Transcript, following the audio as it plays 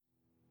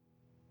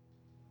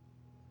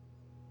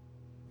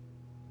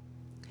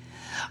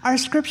Our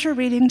scripture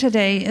reading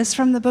today is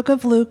from the book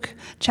of Luke,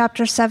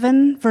 chapter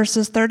 7,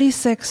 verses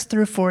 36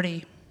 through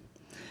 40.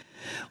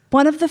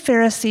 One of the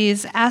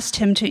Pharisees asked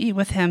him to eat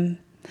with him,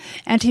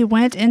 and he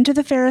went into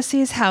the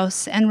Pharisee's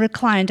house and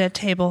reclined at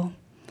table.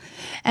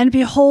 And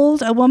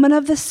behold, a woman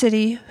of the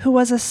city who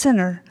was a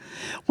sinner,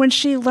 when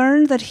she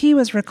learned that he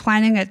was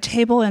reclining at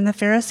table in the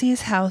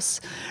Pharisee's house,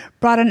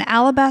 brought an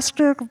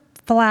alabaster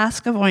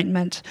flask of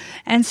ointment,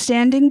 and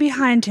standing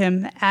behind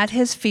him at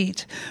his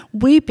feet,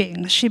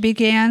 weeping, she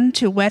began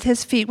to wet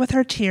his feet with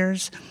her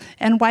tears,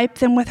 and wipe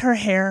them with her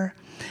hair,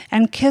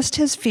 and kissed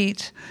his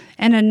feet,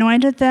 and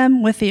anointed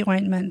them with the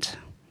ointment.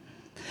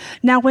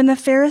 Now when the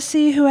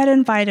Pharisee who had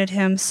invited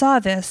him saw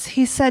this,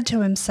 he said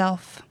to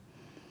himself,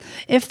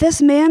 "If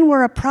this man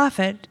were a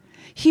prophet,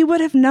 he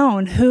would have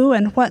known who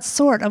and what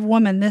sort of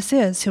woman this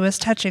is who is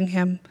touching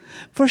him,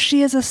 for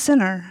she is a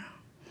sinner."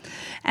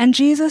 And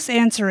Jesus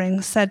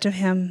answering said to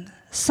him,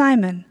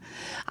 "Simon,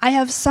 I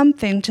have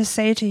something to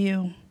say to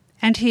you."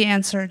 And he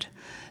answered,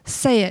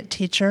 "Say it,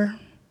 teacher."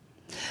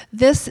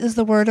 This is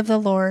the word of the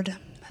Lord.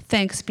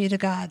 Thanks be to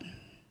God.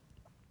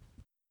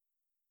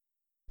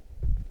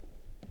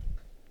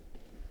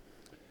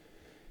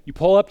 You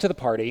pull up to the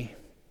party,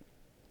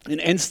 and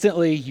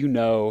instantly you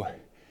know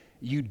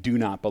you do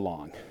not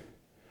belong.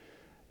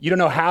 You don't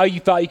know how you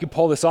thought you could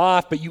pull this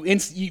off, but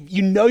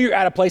you know you're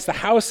at a place. The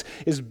house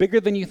is bigger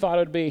than you thought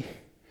it would be.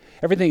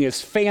 Everything is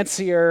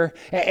fancier,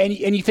 and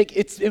you think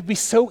it'd be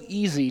so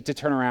easy to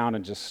turn around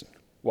and just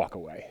walk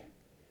away.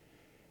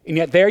 And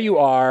yet there you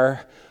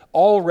are,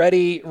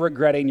 already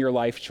regretting your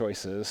life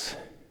choices,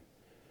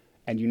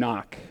 and you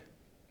knock.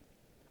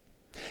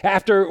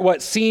 After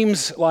what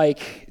seems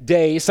like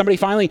days, somebody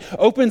finally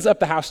opens up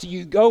the house.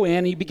 You go in,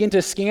 and you begin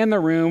to scan the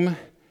room,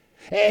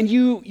 and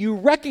you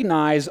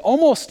recognize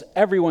almost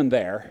everyone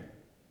there,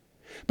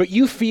 but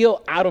you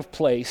feel out of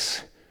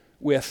place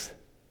with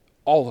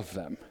all of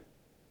them.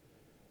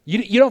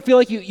 You don't feel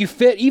like you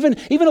fit even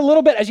a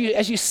little bit as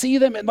you see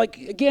them, and like,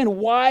 again,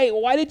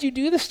 why did you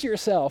do this to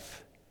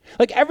yourself?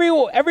 Like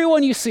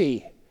everyone you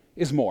see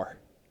is more.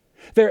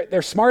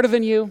 They're smarter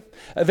than you,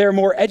 they're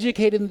more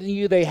educated than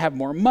you, they have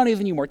more money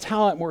than you, more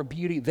talent, more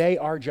beauty, they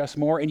are just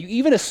more. And you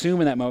even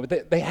assume in that moment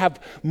that they have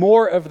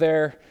more of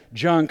their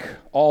junk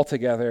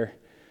altogether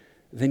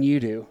than you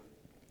do.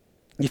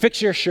 You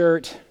fix your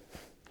shirt,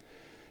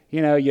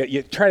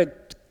 you try to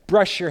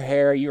brush your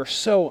hair, you're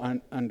so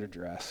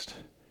underdressed.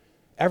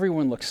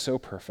 Everyone looks so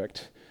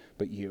perfect,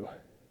 but you.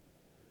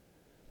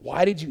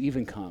 Why did you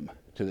even come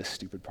to this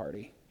stupid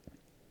party?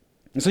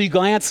 And so you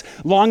glance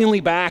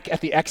longingly back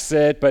at the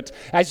exit, but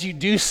as you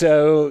do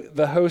so,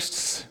 the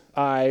host's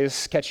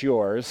eyes catch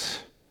yours,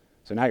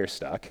 so now you're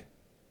stuck.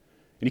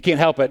 And you can't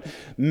help but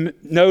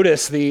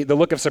notice the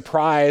look of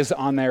surprise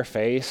on their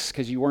face,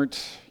 because you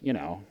weren't,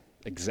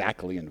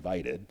 exactly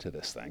invited to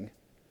this thing.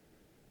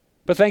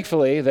 But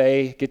thankfully,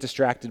 they get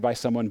distracted by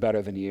someone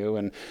better than you,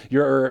 and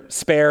you're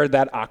spared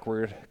that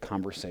awkward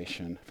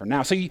conversation for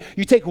now. So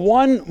you take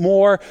one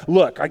more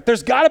look. Like,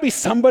 there's got to be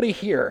somebody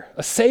here,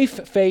 a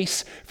safe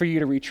face for you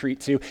to retreat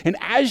to. And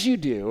as you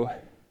do,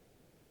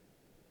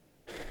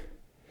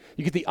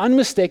 you get the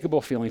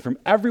unmistakable feeling from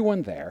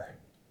everyone there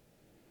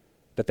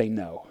that they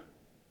know.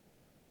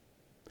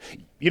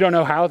 You don't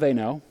know how they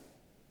know.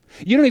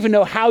 You don't even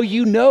know how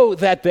you know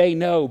that they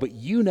know, but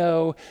you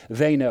know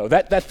they know.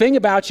 That thing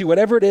about you,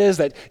 whatever it is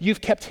that you've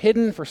kept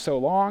hidden for so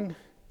long,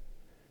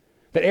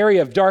 that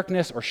area of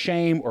darkness or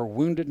shame or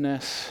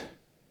woundedness,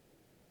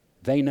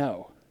 they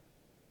know.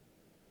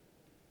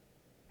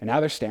 And now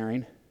they're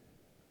staring.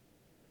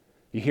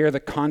 You hear the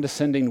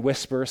condescending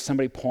whisper,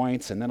 somebody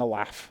points, and then a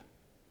laugh.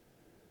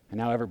 And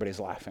now everybody's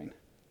laughing.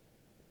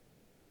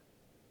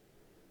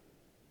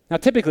 Now,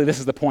 typically, this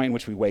is the point in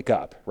which we wake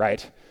up,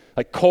 right?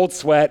 Like cold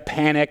sweat,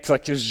 panicked,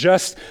 like it was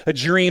just a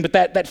dream. But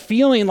that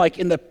feeling like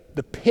in the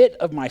pit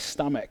of my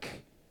stomach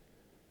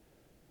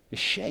is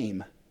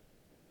shame.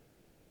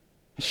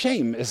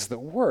 Shame is the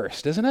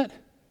worst, isn't it?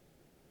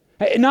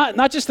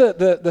 Not just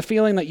the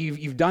feeling that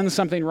you've done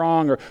something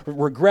wrong, or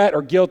regret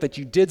or guilt that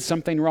you did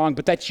something wrong,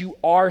 but that you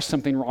are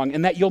something wrong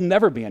and that you'll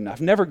never be enough,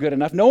 never good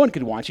enough. No one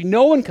could want you.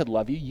 No one could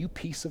love you, you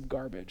piece of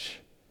garbage.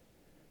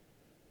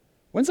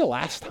 When's the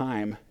last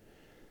time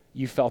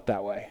you felt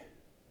that way?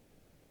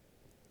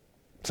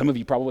 Some of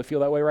you probably feel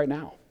that way right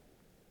now.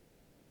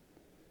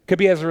 Could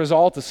be as a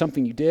result of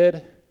something you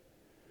did,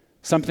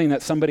 something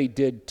that somebody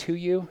did to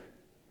you,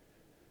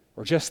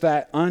 or just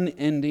that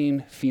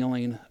unending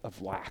feeling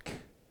of lack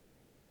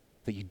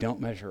that you don't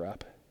measure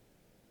up.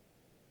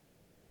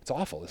 It's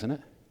awful, isn't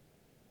it?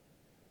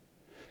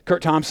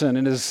 Kurt Thompson,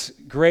 in his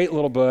great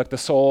little book, The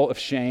Soul of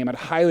Shame, I'd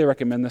highly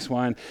recommend this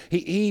one.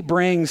 He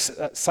brings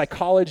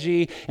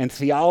psychology and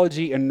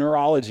theology and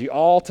neurology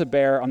all to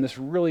bear on this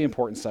really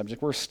important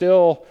subject. We're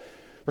still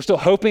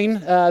hoping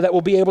that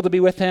we'll be able to be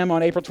with him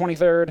on April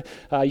 23rd.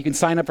 You can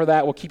sign up for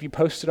that. We'll keep you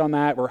posted on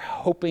that. We're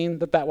hoping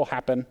that will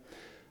happen.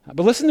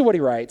 But listen to what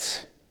he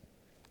writes.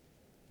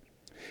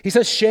 He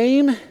says,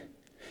 shame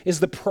is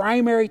the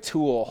primary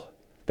tool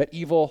that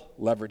evil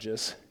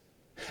leverages,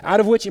 out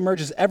of which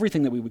emerges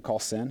everything that we would call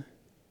sin.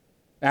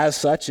 As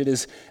such, it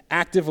is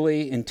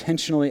actively,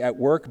 intentionally at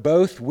work,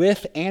 both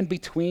with and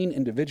between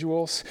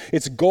individuals.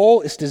 Its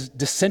goal is to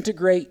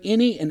disintegrate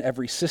any and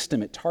every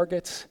system it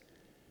targets,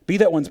 be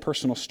that one's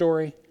personal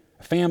story,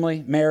 a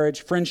family,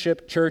 marriage,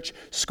 friendship, church,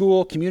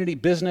 school, community,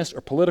 business, or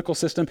political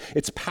system.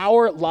 Its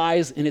power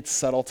lies in its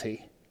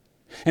subtlety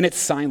and its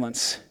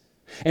silence,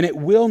 and it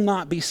will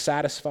not be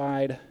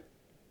satisfied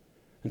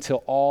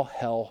until all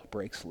hell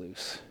breaks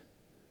loose.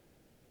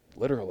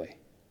 Literally.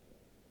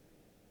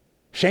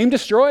 Shame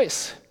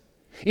destroys.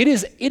 It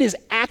is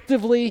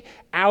actively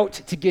out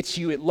to get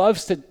you. It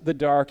loves the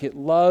dark. It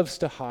loves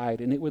to hide,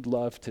 and it would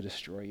love to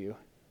destroy you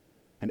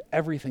and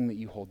everything that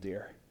you hold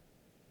dear.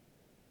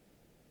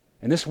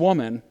 And this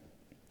woman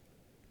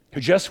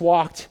who just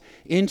walked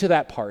into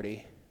that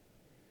party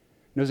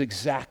knows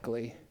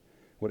exactly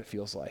what it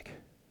feels like.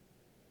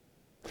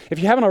 If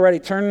you haven't already,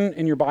 turn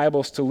in your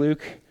Bibles to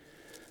Luke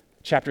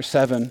chapter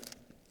 7.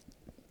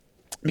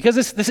 Because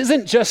this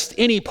isn't just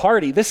any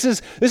party. This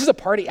is a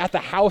party at the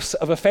house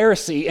of a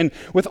Pharisee, and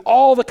with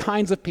all the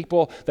kinds of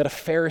people that a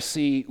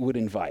Pharisee would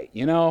invite,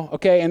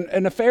 Okay,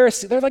 and a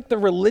Pharisee, they're like the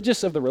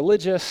religious of the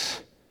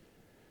religious,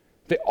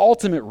 the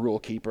ultimate rule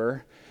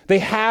keeper. They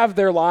have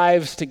their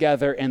lives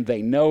together, and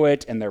they know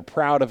it, and they're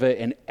proud of it,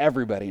 and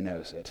everybody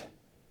knows it.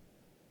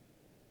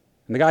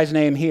 And the guy's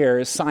name here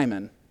is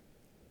Simon.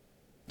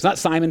 It's not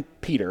Simon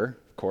Peter.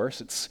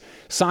 Course. It's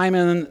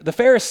Simon the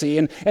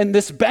Pharisee. And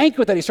this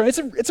banquet that he's throwing,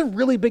 it's a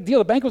really big deal.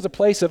 The banquet was a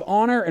place of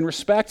honor and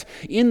respect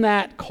in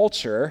that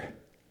culture,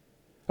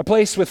 a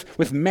place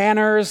with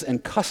manners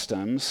and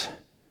customs.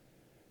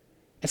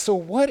 And so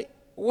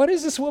what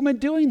is this woman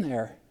doing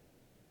there?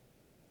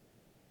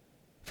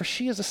 For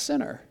she is a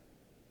sinner.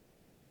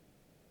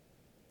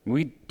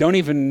 We don't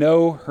even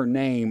know her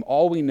name.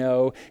 All we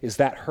know is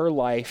that her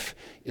life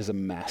is a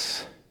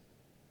mess.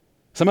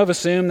 Some have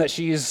assumed that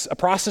she's a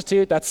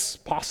prostitute. That's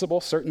possible,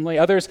 certainly.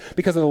 Others,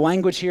 because of the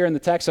language here in the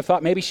text, have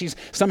thought maybe she's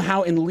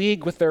somehow in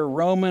league with their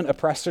Roman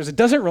oppressors. It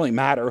doesn't really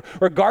matter.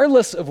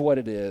 Regardless of what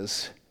it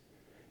is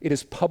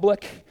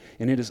public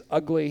and it is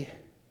ugly,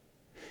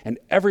 and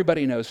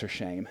everybody knows her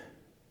shame.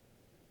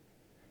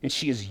 And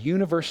she is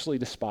universally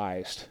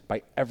despised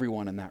by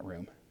everyone in that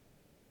room.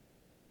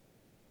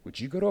 Would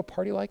you go to a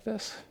party like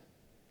this?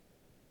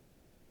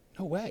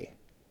 No way.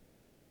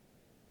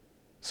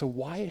 So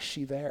why is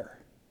she there?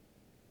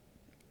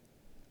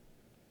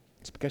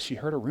 It's because she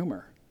heard a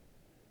rumor.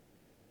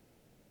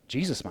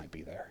 Jesus might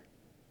be there.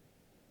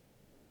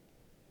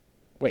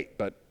 Wait,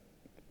 but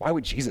why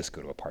would Jesus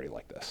go to a party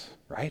like this,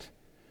 right?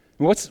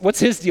 What's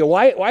his deal?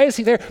 Why is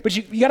he there? But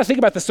you got to think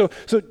about this. So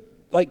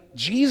like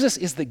Jesus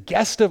is the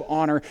guest of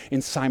honor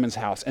in Simon's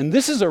house. And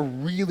this is a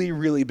really,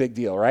 really big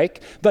deal, right?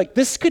 Like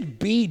this could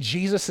be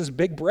Jesus's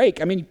big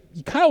break. I mean,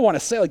 you kind of want to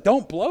say, like,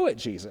 don't blow it,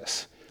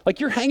 Jesus. Like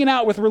you're hanging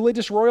out with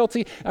religious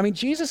royalty. I mean,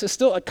 Jesus is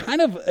still a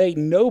kind of a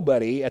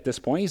nobody at this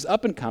point. He's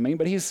up and coming,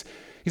 but he's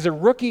a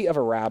rookie of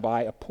a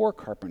rabbi, a poor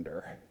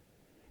carpenter.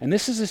 And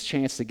this is his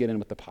chance to get in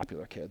with the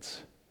popular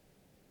kids.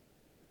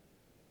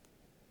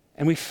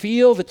 And we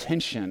feel the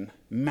tension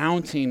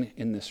mounting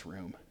in this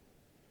room.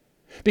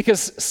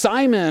 Because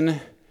Simon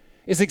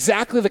is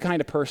exactly the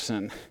kind of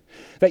person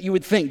that you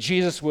would think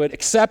Jesus would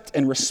accept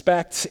and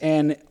respect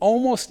and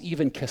almost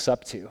even kiss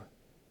up to.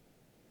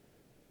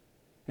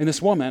 And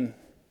this woman,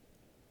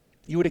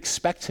 you would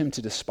expect him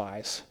to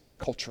despise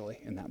culturally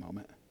in that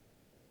moment.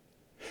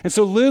 And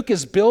so Luke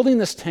is building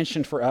this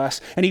tension for us,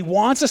 and he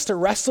wants us to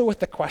wrestle with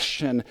the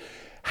question,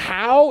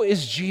 how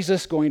is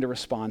Jesus going to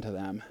respond to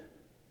them?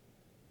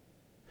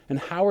 And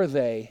how are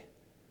they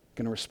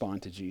going to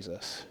respond to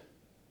Jesus?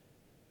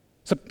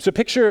 So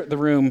picture the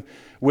room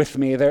with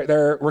me.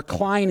 They're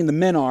reclining, the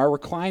men are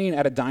reclining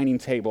at a dining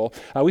table.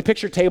 We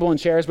picture table and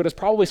chairs, but it's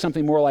probably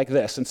something more like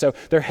this. And so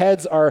their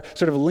heads are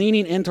sort of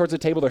leaning in towards the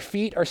table, their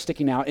feet are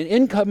sticking out, and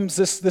in comes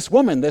this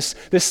woman, this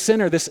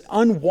sinner, this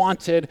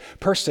unwanted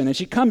person. And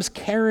she comes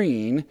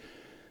carrying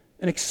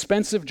an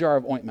expensive jar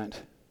of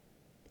ointment,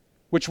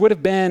 which would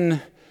have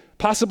been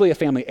possibly a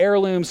family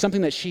heirloom,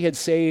 something that she had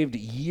saved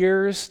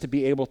years to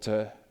be able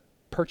to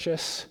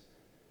purchase,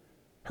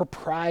 her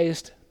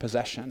prized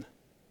possession.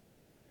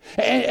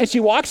 And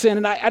she walks in,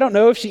 and I don't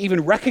know if she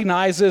even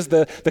recognizes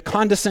the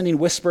condescending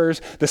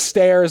whispers, the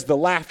stares, the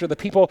laughter, the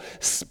people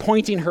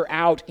pointing her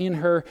out in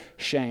her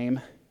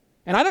shame.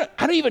 And I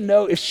don't even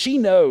know if she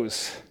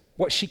knows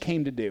what she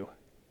came to do.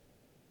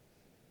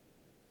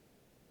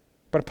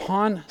 But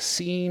upon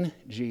seeing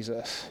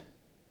Jesus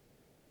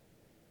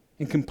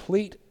in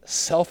complete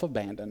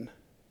self-abandon,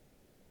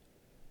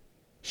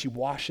 she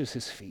washes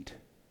his feet.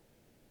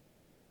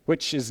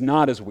 Which is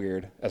not as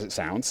weird as it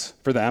sounds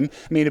for them.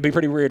 I mean, it'd be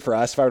pretty weird for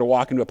us if I were to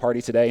walk into a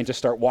party today and just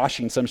start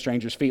washing some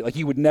stranger's feet. Like,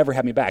 you would never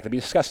have me back. That'd be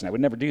disgusting. I would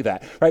never do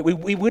that, right?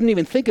 We wouldn't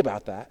even think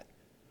about that.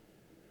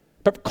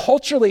 But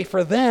culturally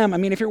for them, I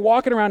mean, if you're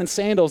walking around in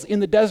sandals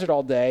in the desert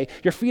all day,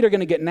 your feet are going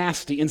to get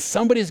nasty, and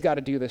somebody's got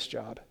to do this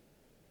job.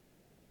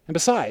 And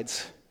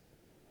besides,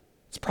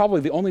 it's probably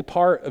the only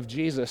part of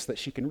Jesus that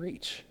she can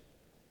reach.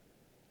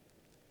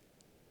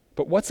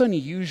 But what's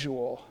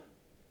unusual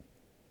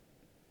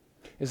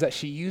is that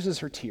she uses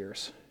her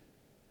tears,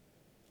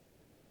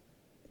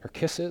 her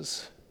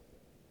kisses,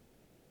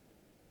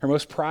 her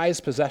most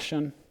prized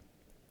possession,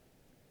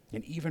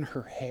 and even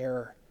her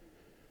hair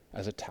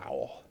as a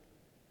towel.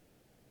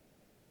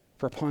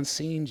 For upon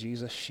seeing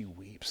Jesus, she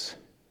weeps.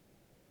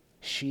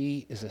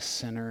 She is a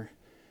sinner,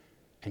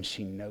 and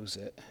she knows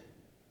it.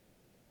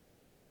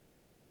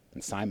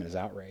 And Simon is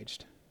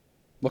outraged.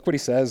 Look what he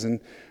says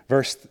in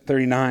verse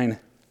 39.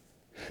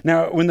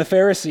 Now, when the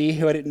Pharisee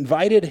who had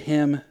invited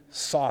him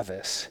saw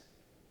this,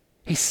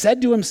 he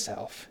said to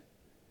himself,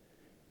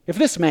 if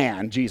this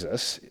man,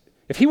 Jesus,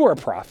 if he were a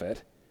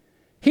prophet,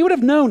 he would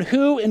have known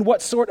who and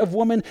what sort of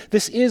woman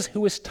this is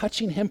who is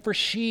touching him, for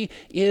she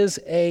is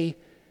a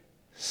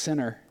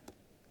sinner.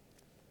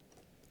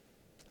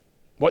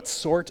 What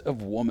sort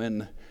of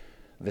woman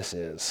this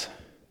is.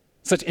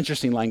 Such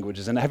interesting language,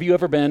 isn't it? Have you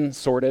ever been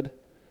sorted?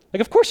 Like,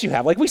 of course you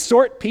have. Like, we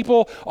sort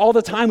people all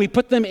the time. We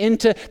put them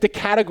into the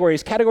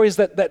categories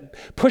that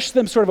push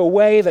them sort of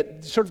away,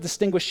 that sort of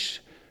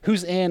distinguish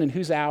who's in and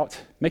who's out.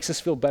 Makes us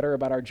feel better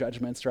about our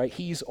judgments, right?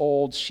 He's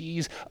old,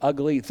 she's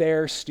ugly,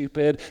 they're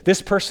stupid,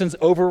 this person's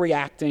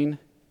overreacting.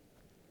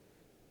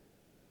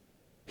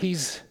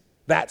 He's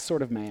that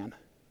sort of man.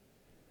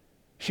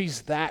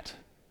 She's that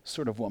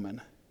sort of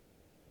woman.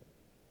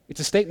 It's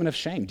a statement of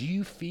shame. Do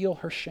you feel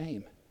her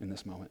shame in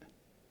this moment?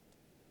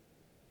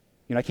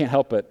 You know, I can't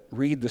help but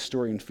read the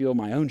story and feel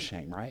my own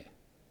shame, right?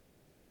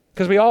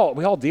 Because we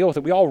all deal with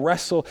it. We all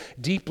wrestle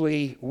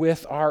deeply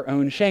with our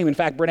own shame. In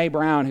fact, Brené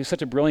Brown, who's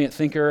such a brilliant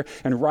thinker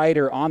and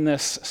writer on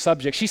this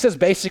subject, she says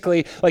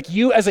basically, like,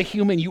 you as a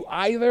human, you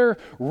either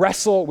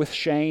wrestle with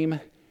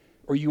shame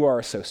or you are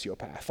a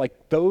sociopath.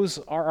 Like, those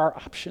are our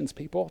options,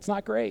 people. It's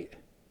not great.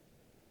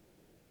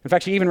 In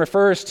fact, she even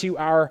refers to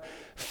our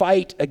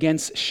fight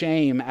against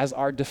shame as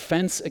our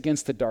defense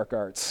against the dark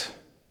arts.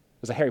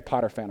 As a Harry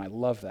Potter fan, I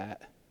love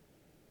that.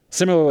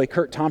 Similarly,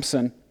 Kurt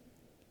Thompson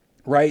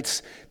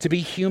writes, to be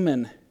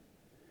human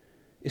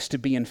is to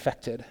be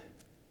infected.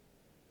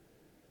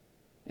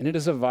 And it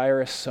is a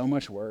virus so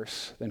much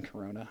worse than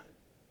corona.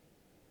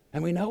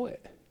 And we know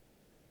it.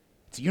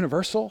 It's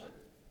universal.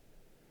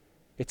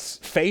 It's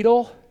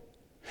fatal.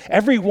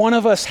 Every one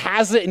of us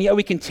has it, and yet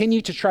we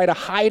continue to try to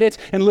hide it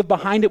and live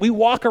behind it. We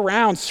walk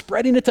around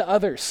spreading it to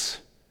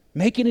others,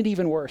 making it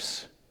even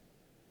worse.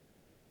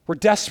 We're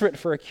desperate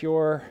for a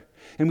cure,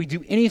 and we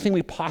do anything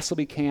we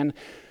possibly can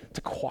to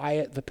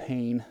quiet the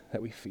pain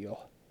that we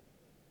feel.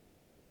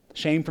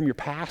 Shame from your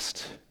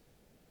past,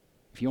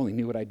 if you only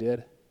knew what I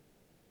did.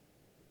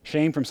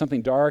 Shame from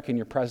something dark in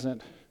your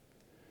present.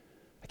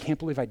 I can't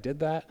believe I did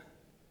that,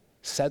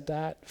 said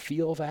that,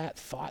 feel that,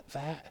 thought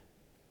that.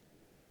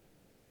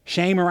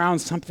 Shame around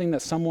something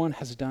that someone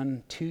has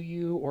done to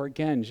you, or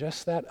again,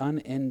 just that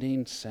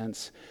unending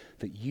sense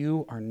that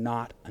you are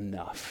not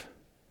enough.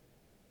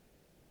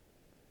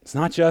 It's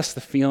not just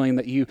the feeling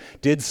that you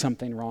did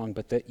something wrong,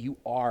 but that you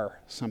are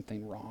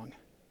something wrong.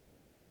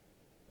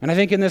 And I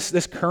think in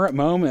this current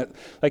moment,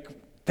 like,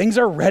 things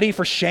are ready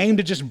for shame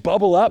to just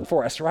bubble up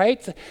for us,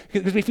 right?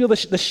 Because we feel the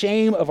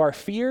shame of our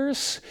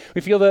fears.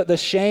 We feel the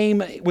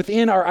shame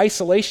within our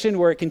isolation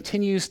where it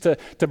continues to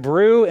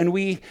brew, and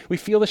we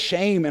feel the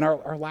shame in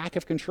our lack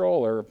of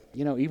control, or,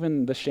 you know,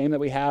 even the shame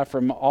that we have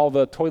from all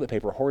the toilet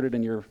paper hoarded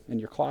in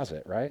your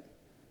closet, right?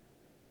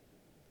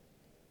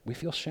 We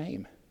feel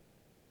shame.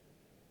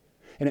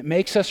 And it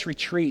makes us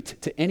retreat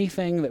to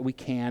anything that we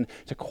can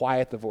to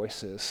quiet the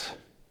voices.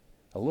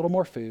 A little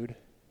more food,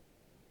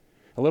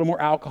 a little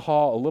more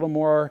alcohol, a little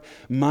more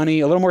money,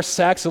 a little more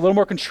sex, a little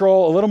more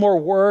control, a little more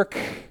work,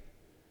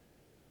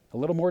 a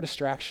little more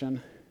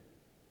distraction.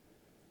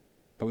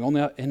 But we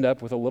only end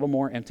up with a little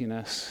more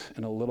emptiness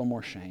and a little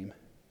more shame.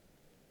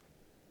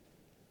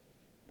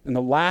 And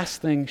the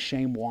last thing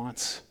shame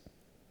wants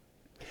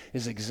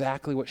is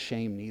exactly what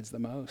shame needs the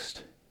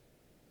most: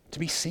 to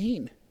be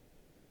seen.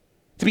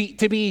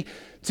 To be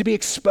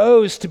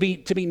exposed, to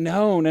be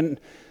known. And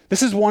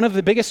this is one of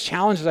the biggest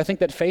challenges I think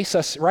that face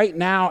us right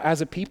now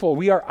as a people.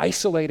 We are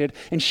isolated,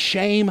 and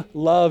shame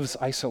loves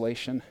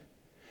isolation.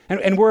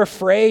 And we're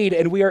afraid,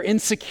 and we are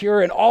insecure,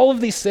 and all of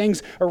these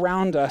things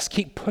around us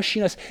keep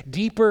pushing us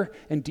deeper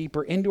and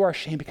deeper into our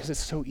shame because it's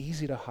so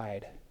easy to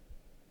hide.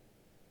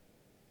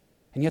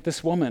 And yet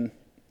this woman,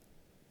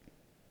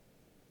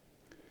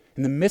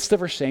 in the midst of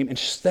her shame,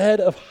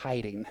 instead of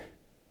hiding,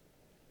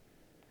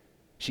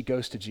 she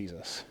goes to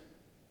Jesus,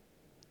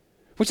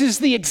 which is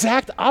the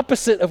exact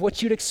opposite of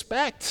what you'd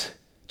expect.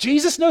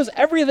 Jesus knows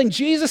everything.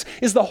 Jesus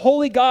is the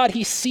holy God.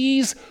 He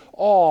sees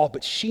all,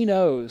 but she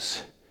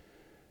knows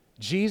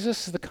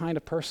Jesus is the kind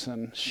of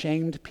person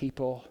shamed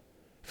people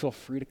feel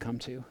free to come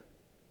to.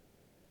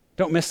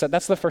 Don't miss that.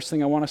 That's the first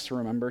thing I want us to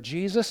remember.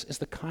 Jesus is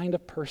the kind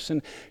of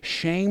person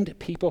shamed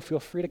people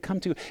feel free to come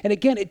to. And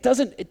again, it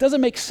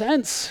doesn't make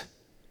sense.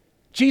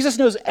 Jesus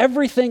knows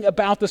everything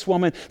about this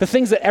woman, the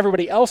things that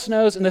everybody else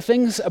knows, and the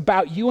things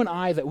about you and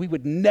I that we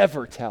would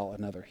never tell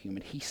another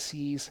human. He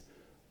sees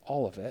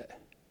all of it.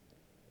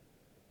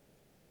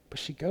 But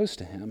she goes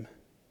to him.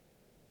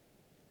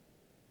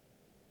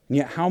 And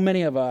yet, how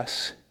many of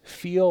us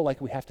feel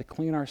like we have to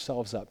clean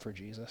ourselves up for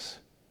Jesus?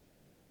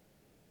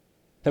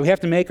 That we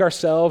have to make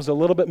ourselves a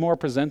little bit more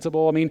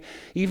presentable. I mean,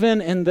 even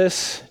in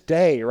this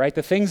day, right,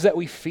 the things that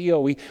we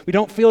feel, we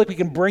don't feel like we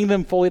can bring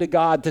them fully to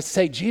God to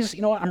say, Jesus,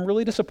 you know what, I'm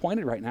really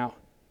disappointed right now.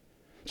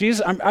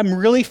 Jesus, I'm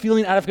really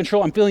feeling out of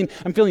control. I'm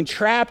feeling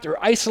trapped or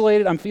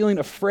isolated. I'm feeling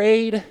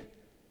afraid.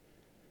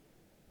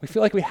 We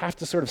feel like we have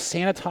to sort of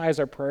sanitize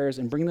our prayers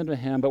and bring them to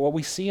him. But what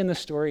we see in this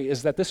story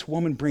is that this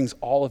woman brings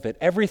all of it,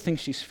 everything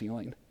she's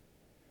feeling,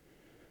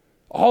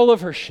 all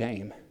of her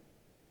shame.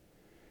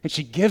 And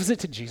she gives it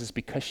to Jesus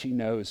because she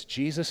knows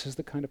Jesus is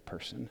the kind of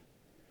person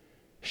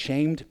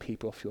shamed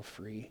people feel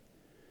free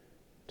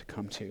to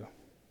come to.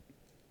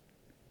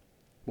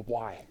 But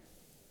why?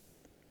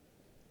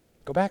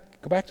 Go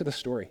back to the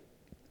story.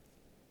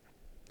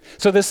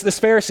 So this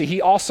Pharisee,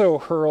 he also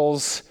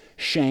hurls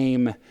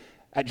shame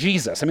at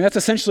Jesus. I mean, that's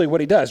essentially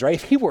what he does, right?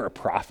 If he were a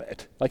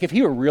prophet, like if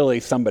he were really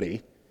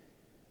somebody,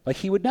 like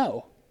he would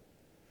know.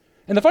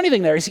 And the funny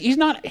thing there is he's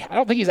not, I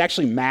don't think he's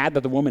actually mad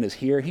that the woman is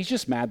here. He's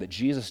just mad that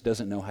Jesus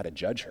doesn't know how to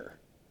judge her.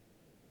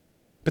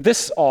 But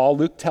this all,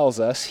 Luke tells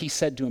us, he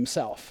said to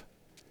himself.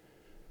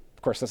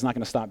 Of course, that's not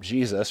going to stop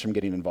Jesus from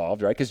getting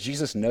involved, right? Because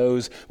Jesus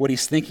knows what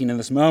he's thinking in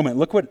this moment.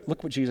 Look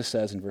what Jesus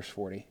says in verse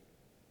 40.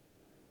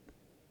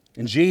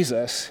 And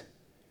Jesus,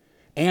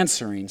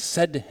 answering,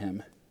 said to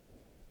him,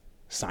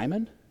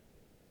 Simon,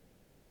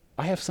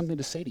 I have something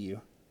to say to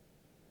you.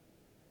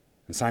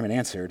 And Simon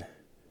answered,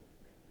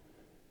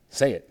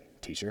 say it,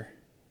 teacher.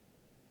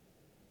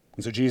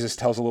 And so Jesus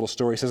tells a little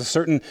story. He says, a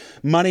certain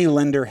money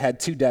lender had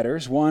two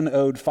debtors. One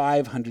owed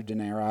 500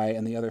 denarii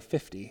and the other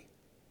 50.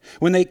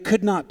 When they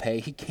could not pay,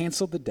 he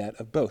canceled the debt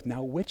of both.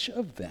 Now, which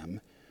of them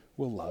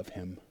will love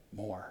him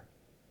more?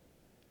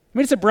 I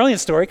mean, it's a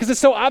brilliant story because it's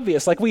so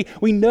obvious. Like we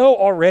know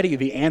already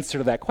the answer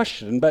to that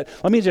question, but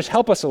let me just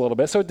help us a little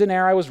bit. So a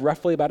denarii was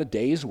roughly about a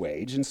day's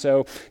wage. And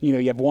so, you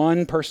have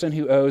one person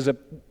who owes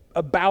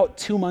about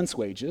 2 months'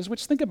 wages,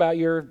 which think about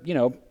your,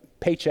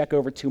 paycheck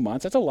over 2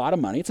 months. That's a lot of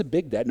money. It's a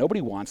big debt. Nobody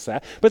wants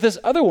that. But this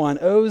other one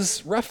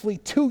owes roughly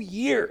 2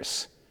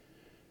 years.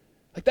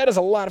 Like that is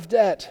a lot of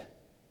debt.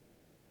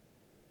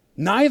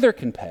 Neither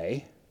can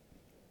pay.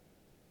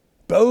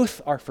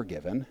 Both are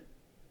forgiven.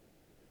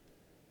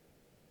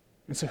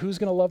 And so who's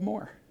going to love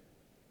more?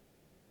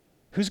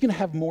 Who's going to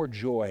have more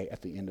joy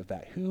at the end of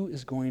that? Who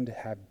is going to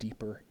have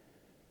deeper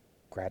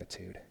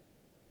gratitude?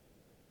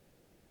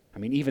 I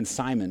mean, even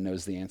Simon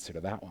knows the answer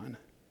to that one.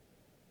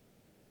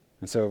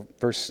 And so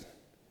verse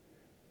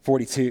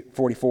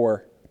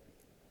 44,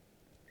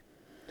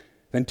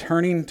 then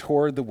turning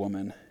toward the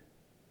woman,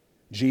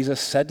 Jesus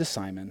said to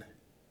Simon,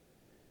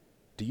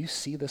 do you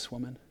see this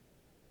woman?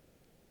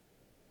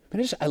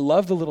 I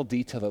love the little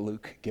detail that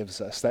Luke gives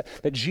us,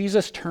 that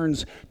Jesus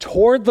turns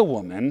toward the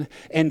woman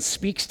and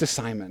speaks to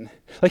Simon.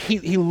 Like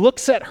he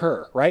looks at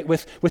her, right,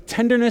 with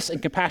tenderness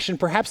and compassion,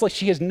 perhaps like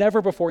she has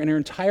never before in her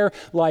entire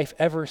life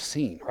ever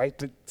seen, right?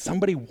 That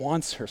somebody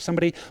wants her,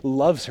 somebody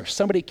loves her,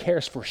 somebody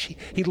cares for her.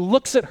 He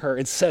looks at her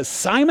and says,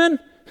 Simon,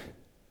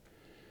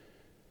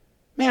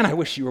 man, I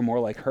wish you were more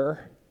like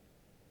her.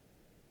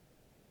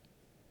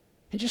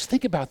 And just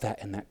think about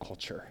that in that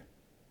culture.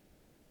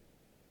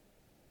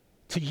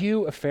 To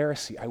you, a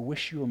Pharisee, I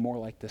wish you were more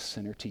like this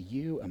sinner. To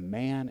you, a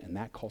man in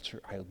that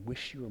culture, I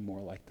wish you were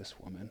more like this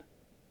woman.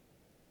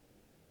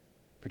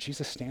 But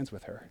Jesus stands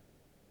with her.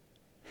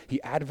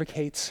 He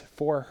advocates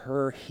for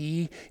her.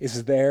 He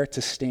is there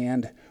to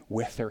stand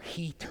with her.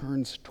 He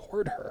turns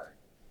toward her.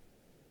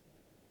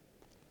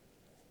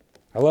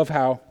 I love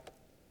how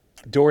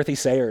Dorothy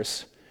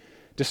Sayers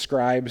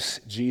describes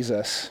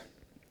Jesus.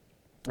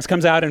 This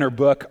comes out in her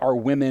book, Are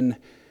Women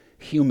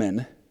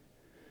Human?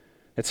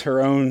 It's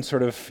her own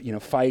sort of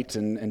fight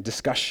and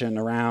discussion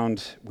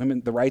around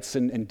women, the rights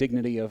and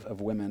dignity of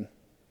women.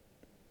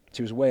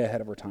 She was way ahead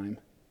of her time.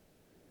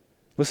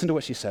 Listen to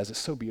what she says. It's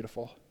so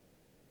beautiful.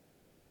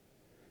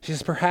 She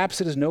says, perhaps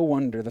it is no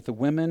wonder that the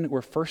women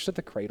were first at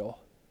the cradle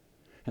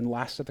and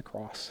last at the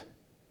cross.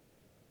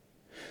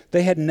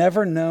 They had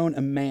never known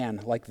a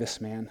man like this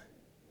man.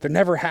 There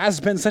never has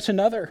been such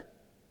another.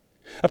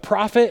 A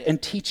prophet and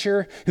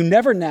teacher who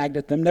never nagged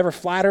at them, never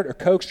flattered or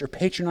coaxed or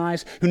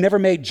patronized, who never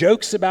made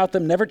jokes about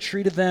them, never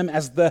treated them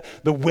as the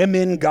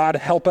women, God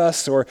help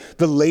us, or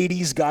the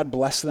ladies, God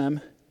bless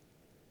them,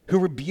 who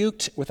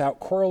rebuked without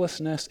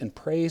querulousness and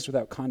praised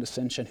without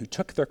condescension, who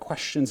took their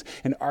questions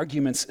and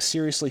arguments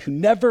seriously, who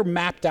never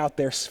mapped out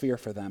their sphere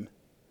for them,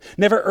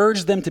 never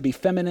urged them to be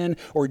feminine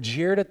or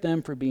jeered at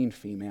them for being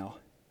female,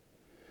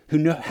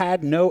 who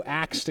had no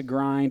axe to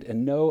grind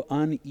and no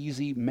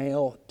uneasy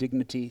male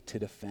dignity to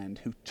defend,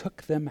 who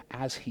took them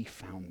as he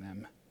found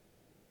them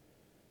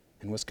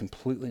and was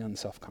completely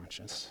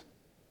unselfconscious.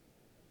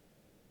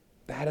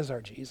 That is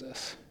our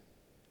Jesus.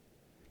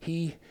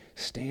 He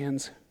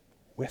stands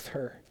with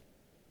her.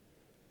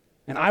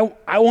 And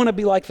I want to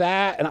be like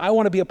that, and I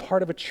want to be a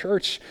part of a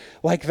church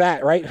like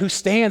that, right? Who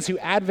stands, who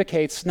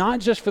advocates, not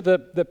just for the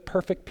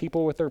perfect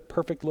people with their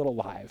perfect little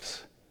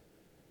lives,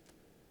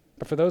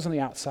 but for those on the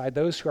outside,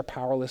 those who are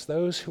powerless,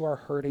 those who are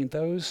hurting,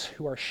 those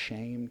who are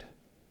shamed,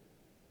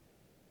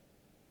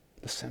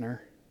 the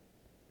sinner.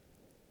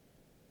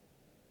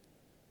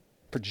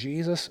 For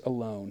Jesus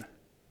alone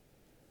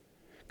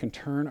can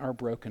turn our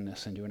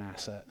brokenness into an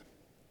asset.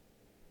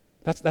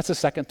 That's the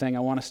second thing I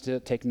want us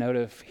to take note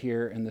of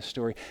here in this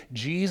story.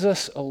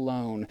 Jesus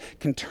alone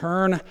can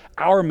turn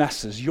our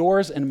messes,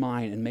 yours and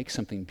mine, and make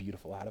something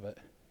beautiful out of it.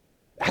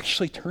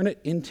 Actually turn it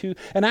into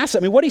an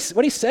asset. I mean, what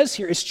he says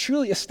here is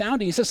truly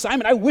astounding. He says,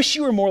 Simon, I wish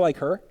you were more like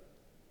her.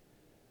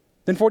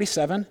 Then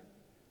 47,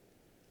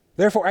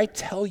 therefore I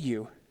tell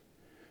you,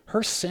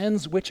 her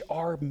sins, which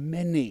are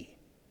many,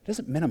 it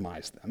doesn't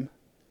minimize them,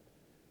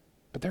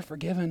 but they're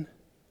forgiven.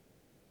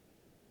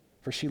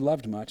 For she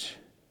loved much,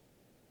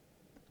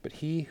 but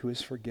he who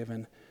is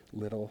forgiven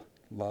little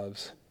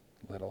loves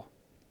little.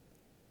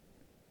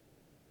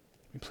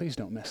 And please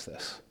don't miss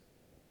this.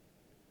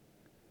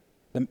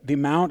 The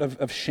amount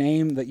of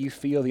shame that you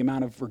feel, the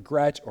amount of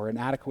regret or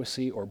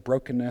inadequacy or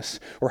brokenness,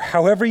 or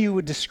however you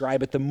would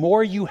describe it, the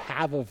more you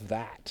have of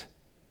that,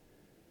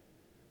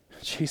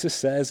 Jesus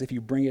says if you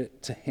bring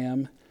it to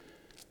him,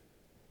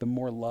 the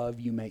more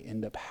love you may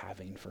end up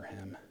having for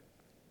him.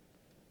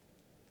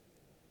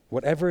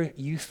 Whatever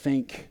you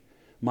think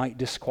might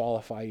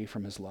disqualify you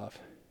from his love,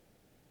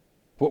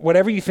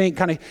 whatever you think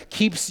kind of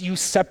keeps you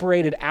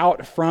separated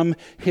out from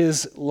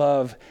his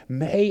love,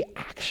 may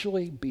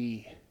actually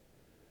be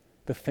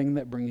the thing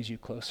that brings you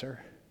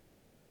closer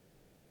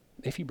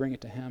if you bring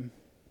it to him.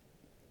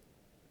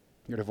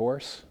 Your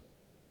divorce,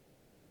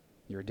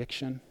 your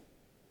addiction,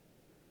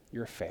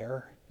 your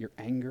affair, your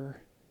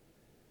anger,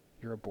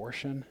 your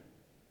abortion,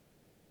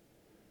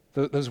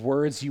 those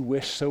words you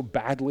wish so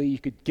badly you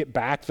could get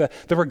back, the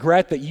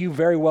regret that you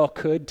very well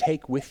could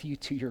take with you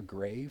to your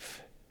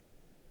grave.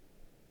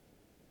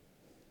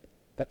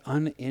 That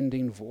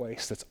unending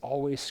voice that's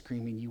always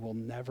screaming, you will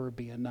never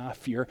be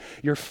enough. Your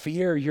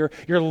fear, your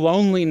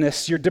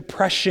loneliness, your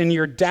depression,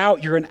 your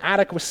doubt, your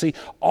inadequacy,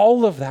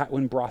 all of that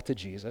when brought to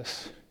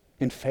Jesus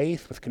in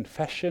faith with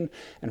confession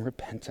and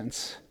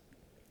repentance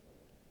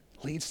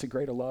leads to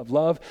greater love.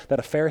 Love that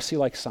a Pharisee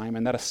like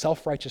Simon, that a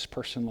self-righteous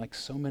person like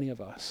so many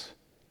of us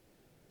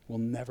will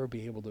never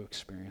be able to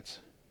experience.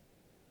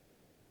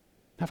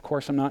 Now, of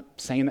course, I'm not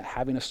saying that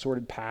having a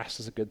sordid past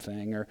is a good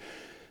thing, or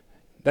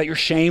that your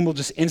shame will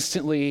just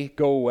instantly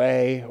go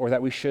away, or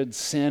that we should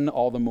sin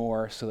all the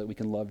more so that we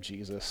can love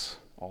Jesus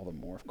all the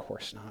more. Of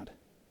course not.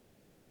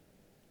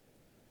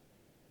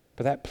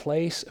 But that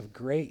place of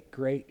great,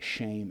 great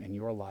shame in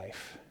your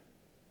life,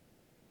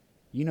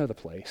 you know the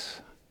place.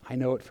 I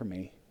know it for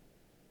me.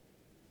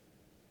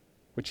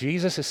 What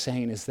Jesus is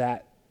saying is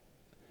that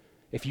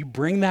if you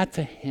bring that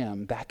to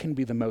him, that can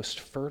be the most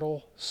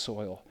fertile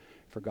soil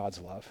for God's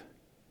love.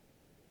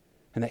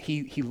 And that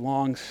he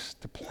longs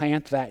to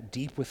plant that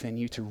deep within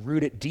you, to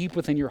root it deep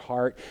within your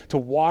heart, to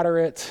water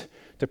it,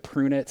 to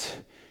prune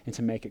it, and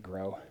to make it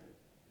grow.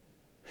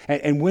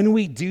 And when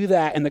we do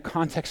that in the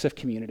context of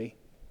community,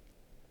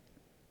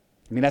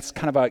 I mean, that's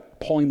kind of like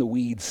pulling the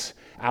weeds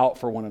out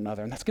for one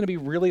another. And that's going to be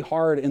really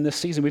hard in this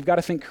season. We've got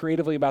to think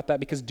creatively about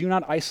that, because do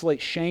not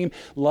isolate. Shame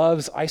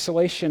loves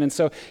isolation. And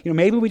so,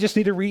 maybe we just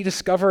need to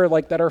rediscover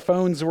like that our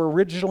phones were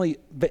originally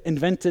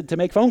invented to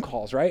make phone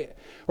calls, right?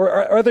 Or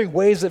are there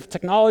ways of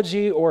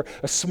technology or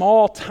a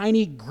small,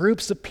 tiny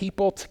groups of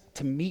people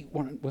to meet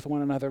with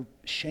one another?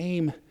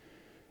 Shame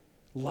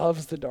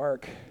loves the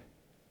dark.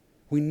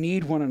 We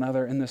need one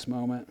another in this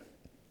moment,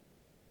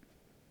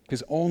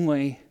 because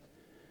only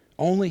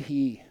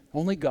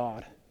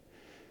God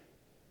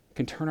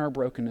can turn our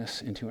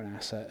brokenness into an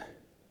asset.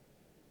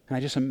 And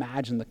I just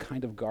imagine the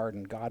kind of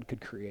garden God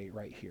could create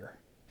right here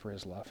for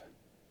his love.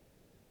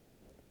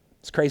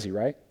 It's crazy,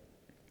 right?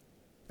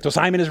 So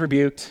Simon is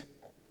rebuked.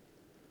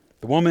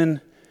 The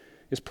woman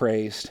is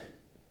praised.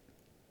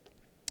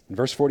 In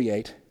verse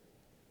 48,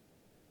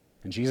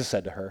 and Jesus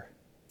said to her,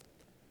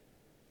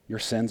 your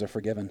sins are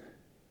forgiven.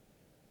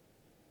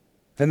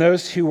 Then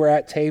those who were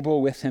at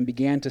table with him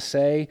began to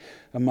say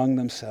among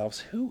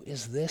themselves, who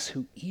is this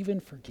who even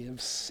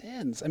forgives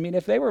sins? I mean,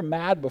 if they were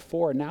mad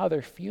before, now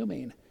they're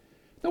fuming.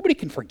 Nobody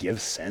can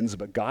forgive sins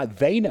but God.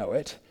 They know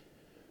it.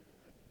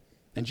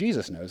 And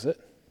Jesus knows it.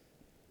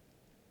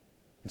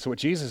 And so what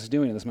Jesus is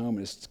doing in this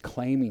moment is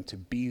claiming to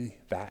be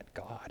that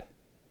God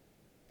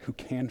who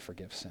can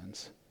forgive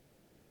sins.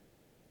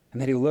 And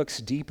then he looks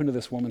deep into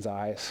this woman's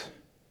eyes.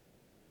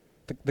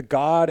 The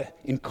God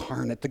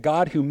incarnate, the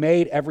God who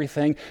made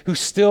everything, who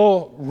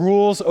still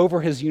rules over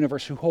his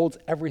universe, who holds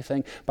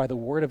everything by the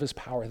word of his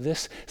power.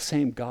 This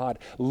same God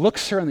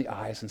looks her in the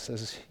eyes and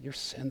says, your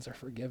sins are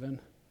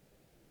forgiven.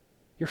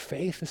 Your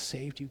faith has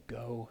saved you.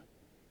 Go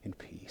in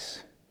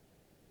peace.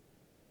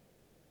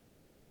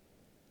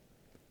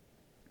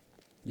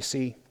 You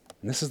see,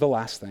 and this is the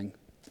last thing,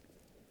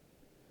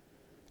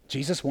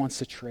 Jesus wants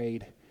to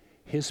trade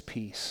his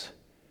peace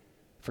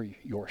for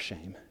your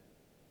shame.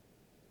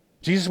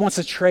 Jesus wants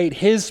to trade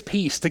his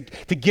peace, to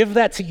give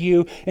that to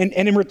you, and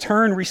in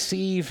return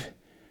receive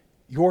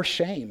your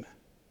shame.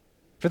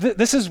 For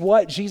this is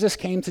what Jesus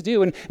came to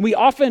do. And we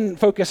often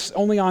focus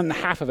only on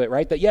half of it,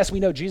 right? That yes, we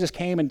know Jesus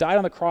came and died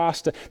on the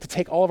cross to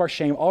take all of our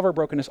shame, all of our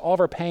brokenness, all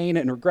of our pain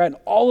and regret, and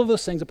all of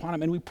those things upon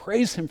him, and we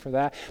praise him for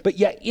that. But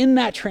yet in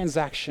that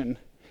transaction,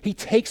 He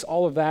takes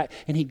all of that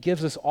and he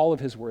gives us all of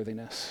his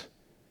worthiness.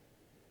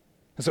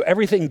 And so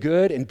everything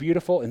good and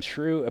beautiful and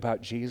true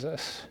about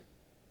Jesus,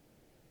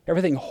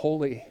 everything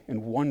holy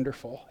and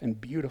wonderful and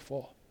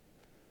beautiful,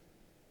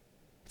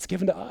 it's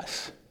given to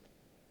us.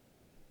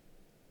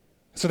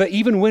 So that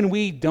even when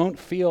we don't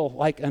feel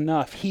like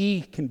enough,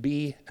 he can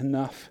be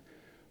enough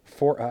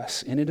for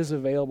us. And it is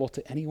available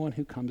to anyone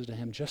who comes to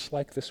him, just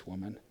like this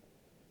woman.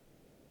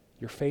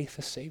 Your faith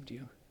has saved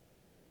you.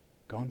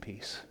 Go in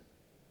peace.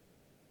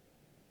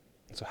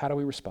 So how do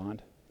we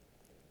respond?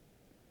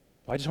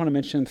 Well, I just want to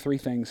mention 3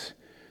 things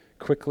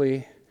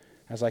quickly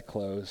as I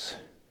close.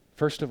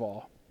 First of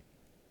all,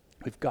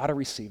 we've got to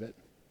receive it.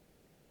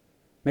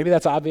 Maybe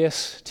that's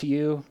obvious to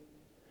you.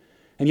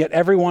 And yet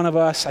every one of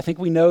us, I think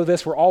we know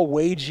this, we're all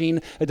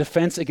waging a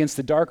defense against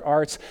the dark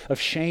arts of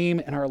shame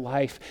in our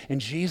life.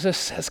 And Jesus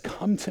says,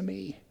 come to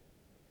me.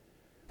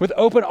 With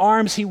open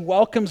arms, he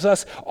welcomes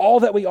us, all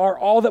that we are,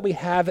 all that we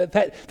have,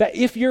 that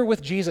if you're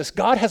with Jesus,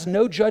 God has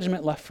no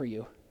judgment left for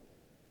you.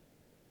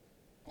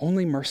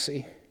 Only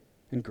mercy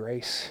and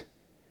grace.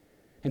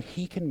 And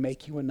he can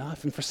make you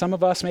enough. And for some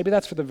of us, maybe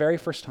that's for the very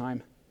first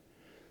time,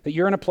 that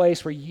you're in a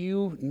place where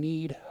you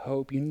need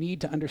hope. You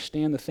need to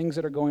understand the things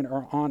that are going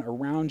on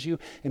around you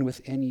and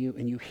within you,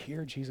 and you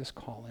hear Jesus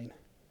calling.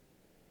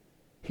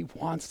 He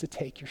wants to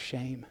take your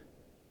shame.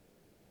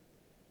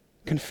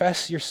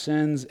 Confess your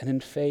sins, and in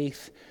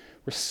faith,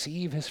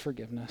 receive his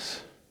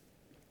forgiveness.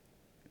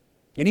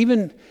 And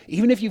even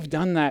if you've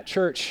done that,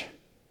 church,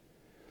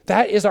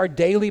 that is our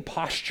daily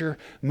posture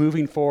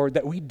moving forward,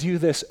 that we do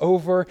this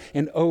over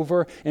and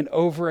over and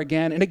over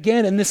again. And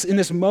again, in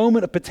this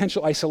moment of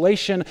potential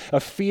isolation,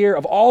 of fear,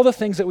 of all the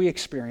things that we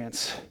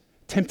experience,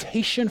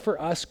 temptation for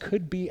us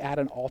could be at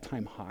an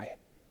all-time high.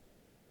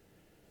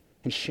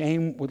 And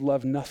shame would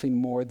love nothing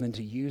more than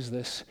to use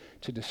this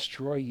to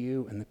destroy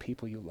you and the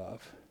people you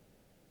love.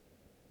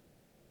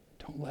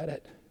 Don't let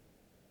it.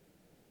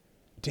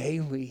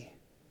 Daily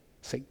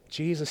say,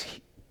 Jesus,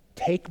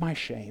 take my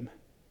shame.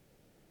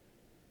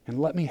 And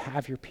let me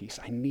have your peace.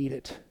 I need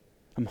it.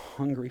 I'm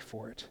hungry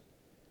for it.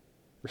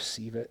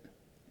 Receive it.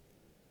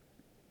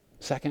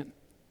 Second,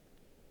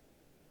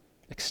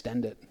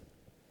 extend it.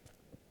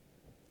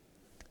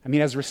 I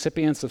mean, as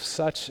recipients of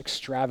such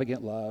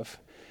extravagant love,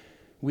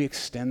 we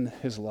extend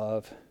his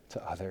love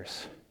to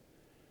others.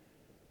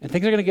 And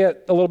things are going to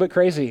get a little bit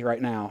crazy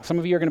right now. Some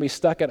of you are going to be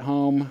stuck at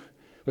home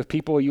with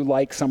people you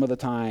like some of the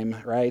time,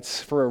 right?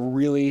 For a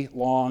really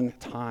long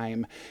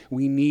time.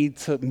 We need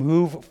to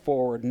move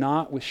forward,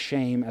 not with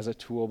shame as a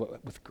tool,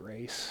 but with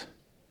grace,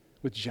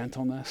 with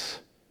gentleness.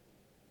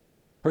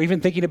 Or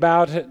even thinking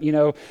about,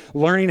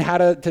 learning how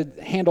to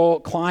handle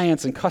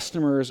clients and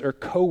customers or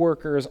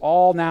coworkers,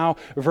 all now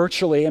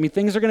virtually. I mean,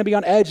 things are going to be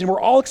on edge, and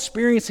we're all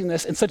experiencing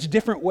this in such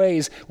different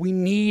ways. We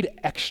need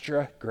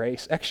extra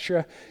grace,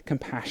 extra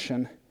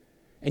compassion.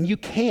 And you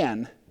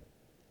can,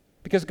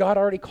 because God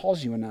already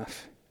calls you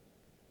enough.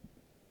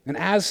 And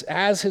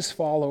as his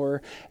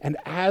follower and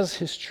as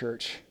his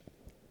church,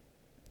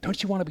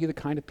 don't you want to be the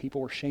kind of people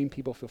where shame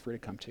people feel free to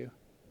come to?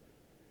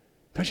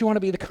 Don't you want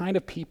to be the kind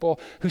of people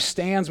who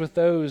stands with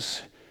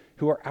those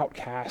who are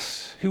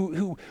outcasts,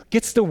 who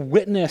gets to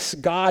witness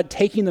God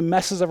taking the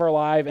messes of our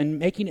life and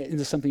making it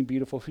into something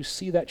beautiful, who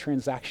see that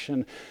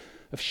transaction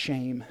of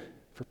shame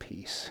for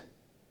peace?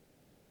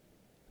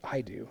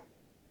 I do.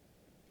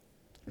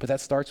 But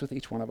that starts with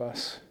each one of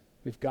us.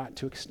 We've got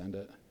to extend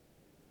it.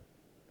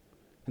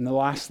 And the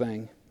last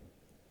thing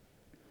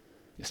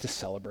is to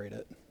celebrate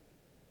it,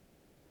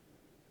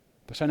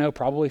 which I know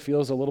probably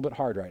feels a little bit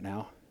hard right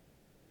now.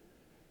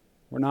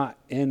 We're not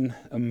in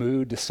a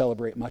mood to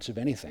celebrate much of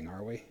anything,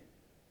 are we?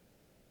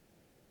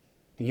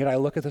 And yet I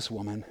look at this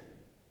woman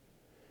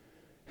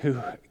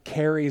who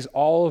carries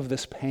all of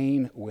this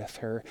pain with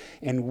her,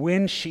 and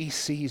when she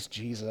sees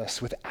Jesus,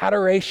 with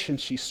adoration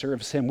she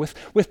serves him,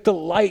 with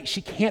delight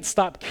she can't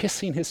stop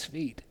kissing his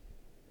feet.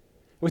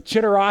 With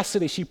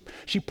generosity,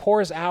 she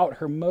pours out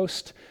her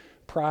most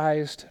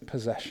prized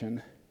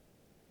possession.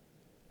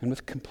 And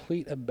with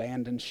complete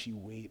abandon, she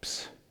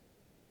weeps.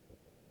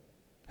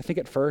 I think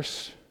at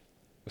first,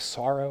 with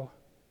sorrow,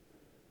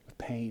 with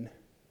pain.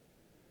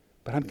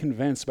 But I'm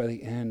convinced by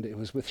the end, it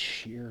was with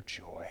sheer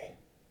joy.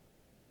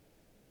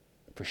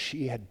 For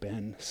she had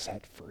been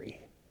set free.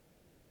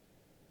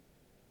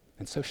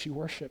 And so she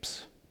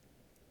worships.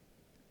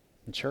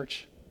 In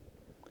church,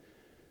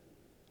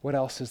 what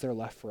else is there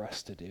left for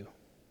us to do?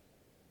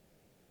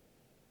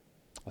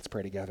 Let's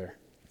pray together.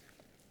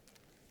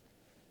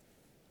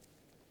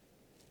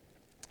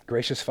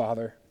 Gracious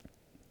Father,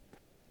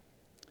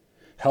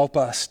 help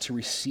us to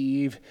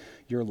receive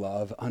your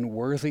love,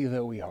 unworthy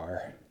though we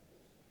are.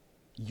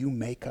 You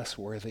make us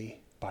worthy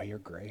by your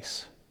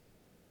grace.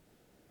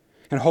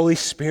 And Holy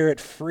Spirit,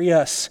 free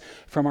us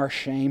from our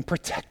shame.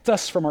 Protect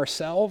us from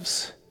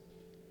ourselves,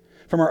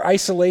 from our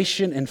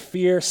isolation and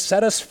fear.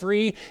 Set us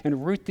free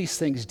and root these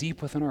things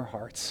deep within our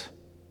hearts.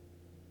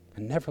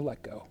 And never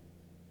let go.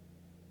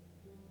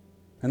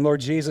 And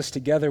Lord Jesus,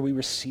 together we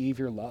receive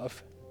your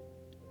love.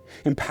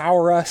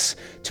 Empower us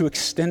to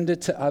extend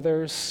it to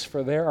others,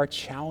 for there are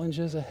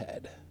challenges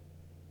ahead.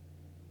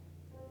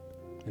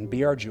 and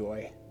be our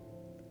joy,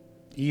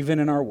 even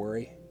in our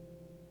worry.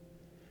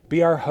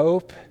 Be our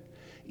hope,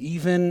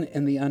 even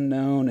in the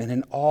unknown, and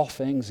in all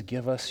things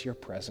give us your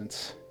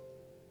presence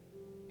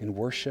in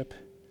worship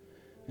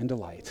and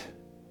delight.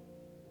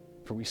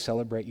 For we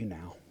celebrate you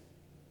now.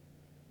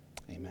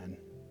 Amen.